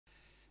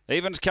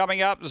Evans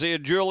coming up. Zia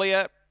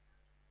Julia,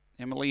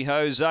 Emily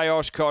Jose,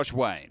 Oshkosh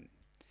Wayne.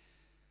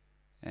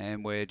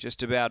 And we're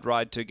just about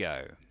right to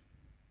go.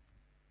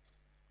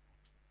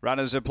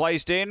 Runners are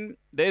placed in.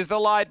 There's the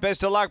light.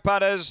 Best of luck,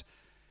 putters.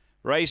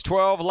 Race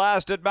 12,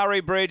 last at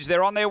Murray-Bridge.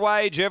 They're on their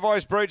way.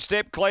 Jervois Brute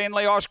step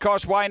cleanly.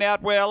 Oshkosh Wayne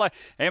out well.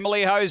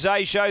 Emily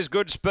Jose shows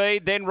good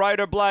speed. Then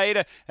Rhoda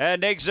Blade.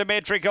 Next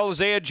Symmetrical,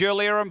 Zia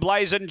Julia and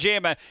Blazing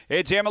Jim.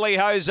 It's Emily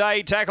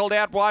Jose tackled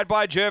out wide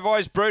by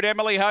Jervois Brute.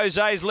 Emily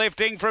Jose's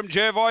lifting from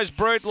Jervois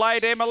Brute.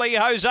 Late Emily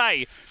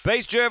Jose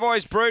beats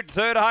Jervois Brute.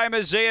 Third home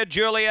is Zia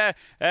Julia.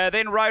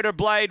 Then Rhoda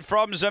Blade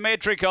from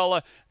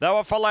Symmetrical. They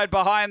were followed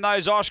behind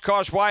those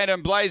Oshkosh Wayne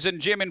and Blazing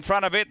Jim in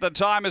front of it. The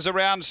time is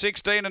around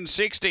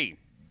 16:60.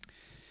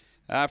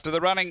 After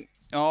the running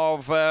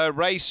of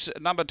race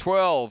number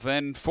 12,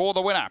 and for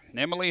the winner,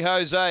 Emily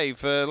Jose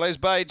for Les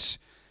Bates,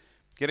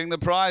 getting the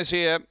prize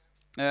here.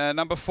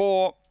 Number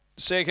 4,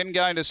 second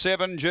going to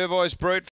 7, Jervois Brute.